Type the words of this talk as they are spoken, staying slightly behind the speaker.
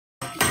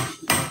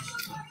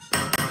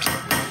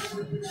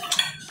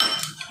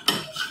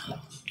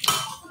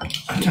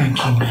Thank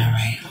you,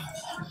 Mary.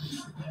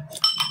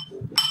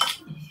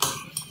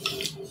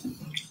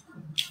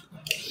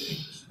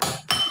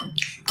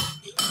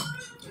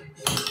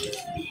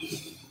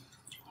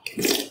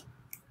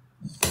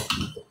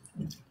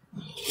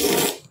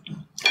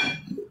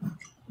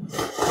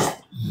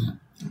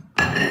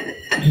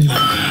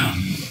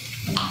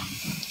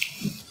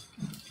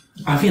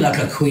 I feel like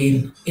a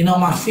queen. You know,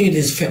 my food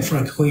is fit for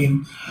a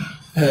queen.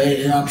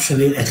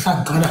 Absolutely.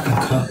 Thank God I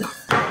can cook.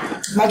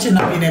 Imagine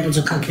not being able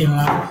to cook in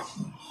life.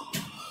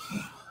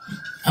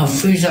 Our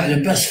food's like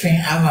the best thing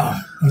ever.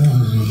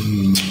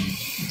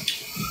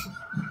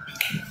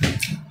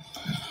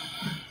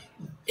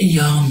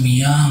 Yum,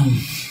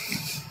 yum.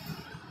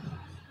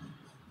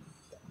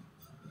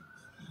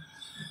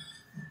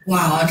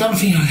 Wow, I don't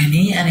think I can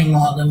eat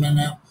anymore at the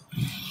minute.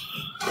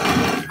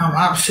 I'm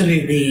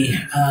absolutely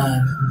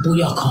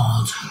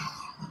booyakard.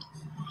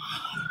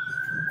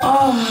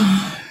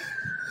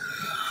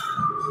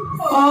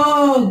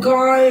 Oh,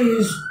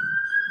 guys.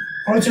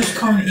 I just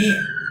can't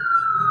eat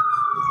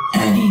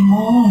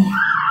anymore.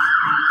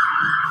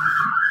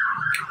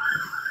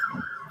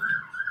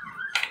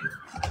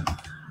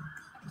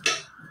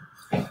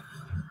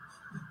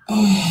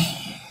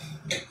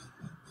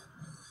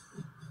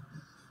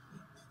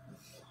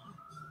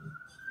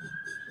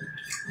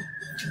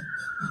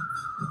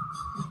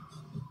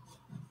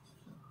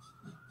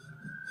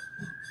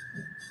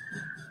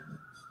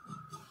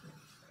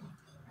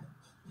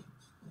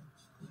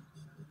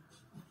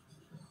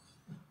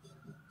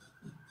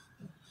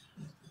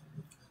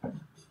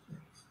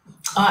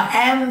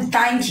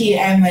 Thank you,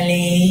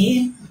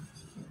 Emily.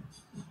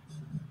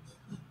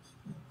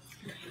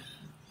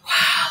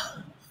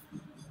 Wow.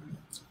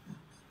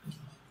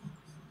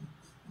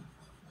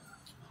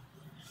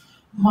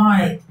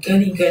 My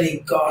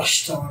goody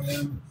gosh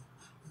darling.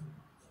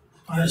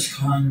 I just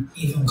can't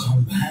even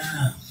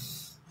compare.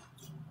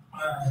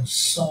 I am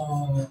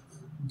so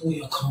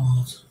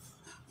booyakard.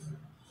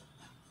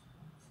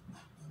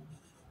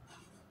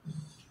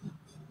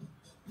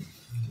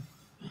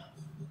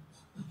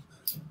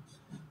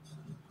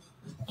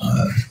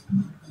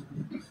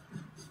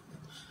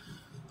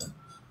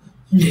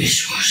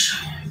 Dishwasher.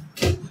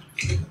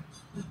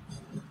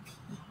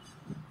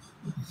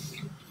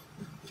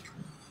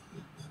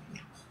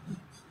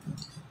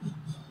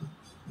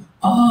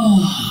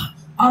 Oh,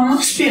 I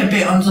must be a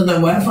bit under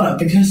the weather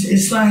because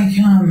it's like,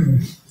 you know,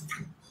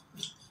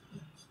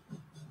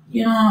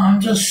 I'm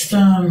just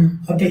a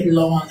bit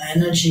low on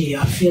energy.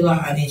 I feel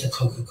like I need a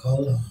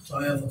Coca-Cola. Do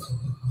I have a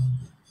Coca-Cola?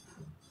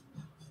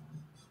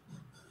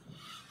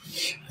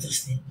 I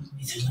just need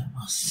to let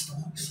my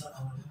stomach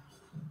settle.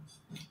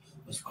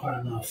 There's quite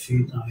a lot of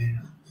food down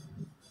here.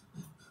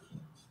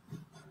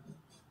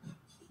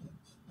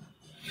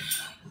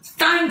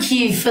 Thank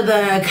you for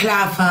the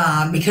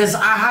clapper because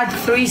I had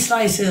 3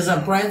 slices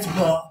of bread,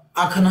 but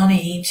I can only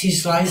eat 2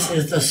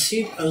 slices. The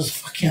soup was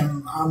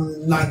fucking,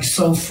 I'm like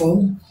so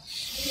full.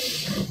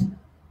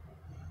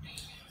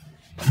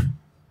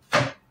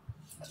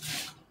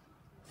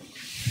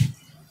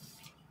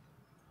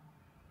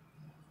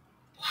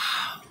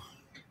 Wow.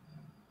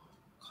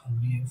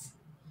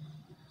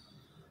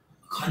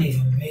 Can't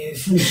even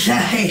move.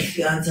 Like,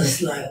 I'm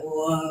just like,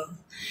 whoa.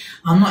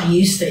 I'm not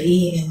used to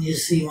eating, you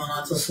see, when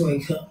I just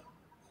wake up.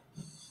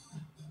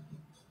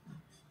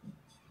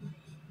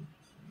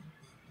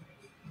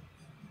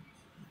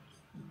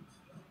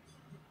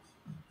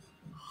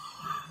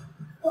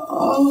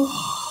 Oh.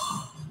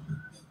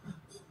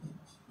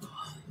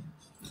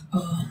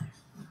 Oh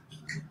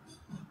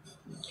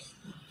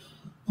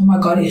my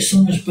God, it's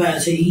so much better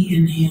to eat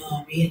in here.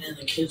 I'm eating in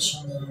the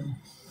kitchen now.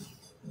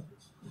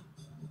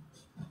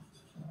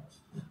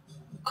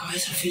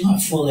 Guys, I feel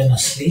like falling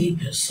asleep.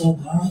 It's so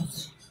bad.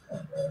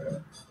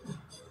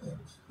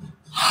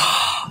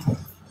 I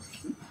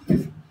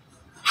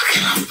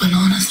can have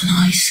bananas and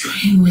ice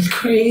cream with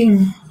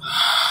cream.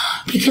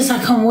 Because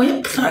I can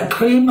whip that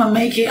cream and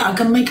I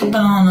can make a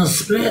banana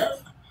split.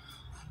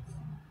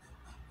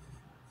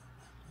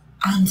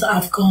 And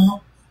I've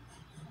got,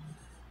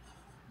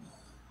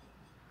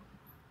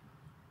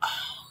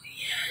 oh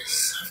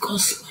yes, I've got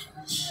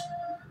sponge.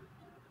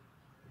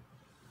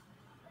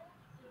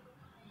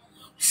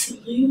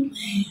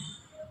 Absolutely.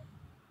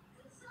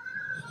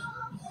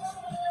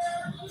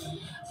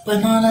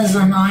 Bananas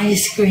and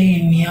ice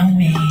cream,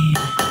 yummy.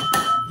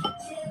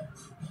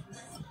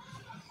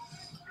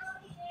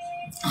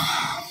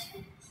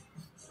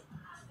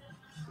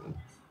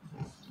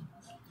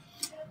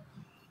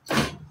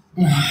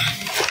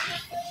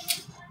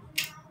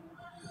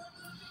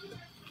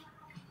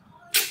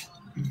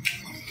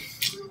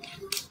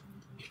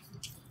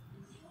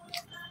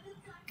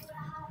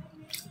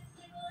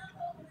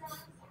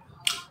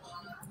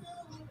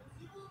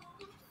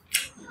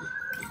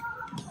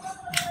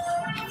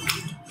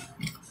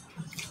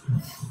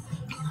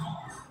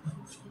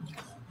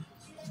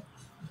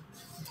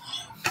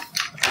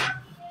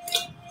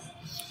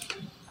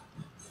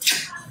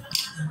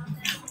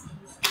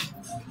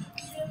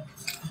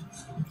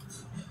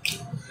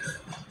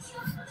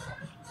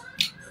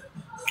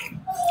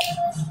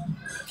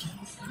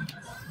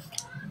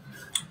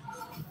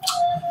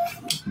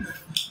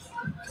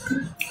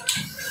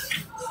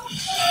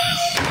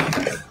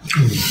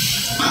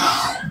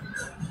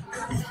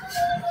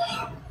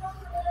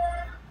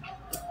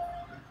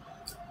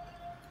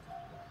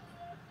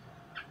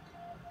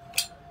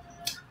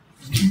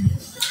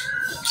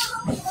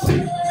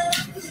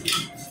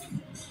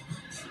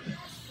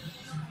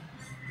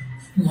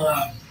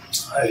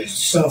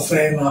 It's so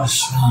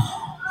famous.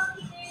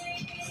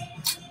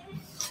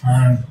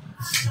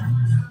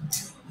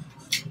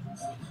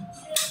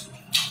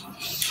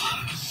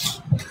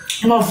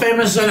 More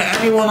famous than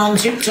anyone on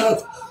TikTok.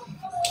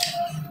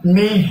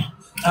 Me,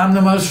 I'm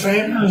the most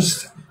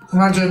famous.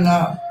 Imagine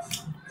that.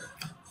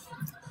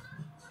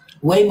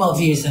 Way more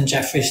views than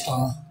Jeffree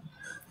Star.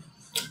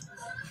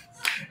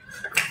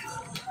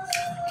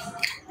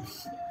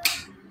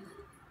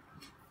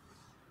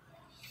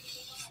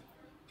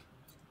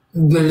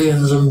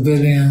 Billions and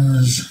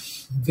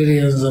billions.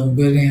 Billions and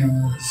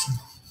billions.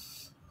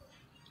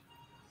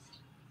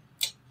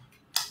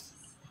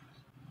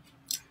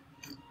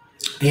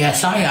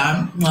 Yes, I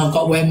am. I've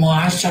got way more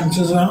hashtags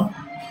as well.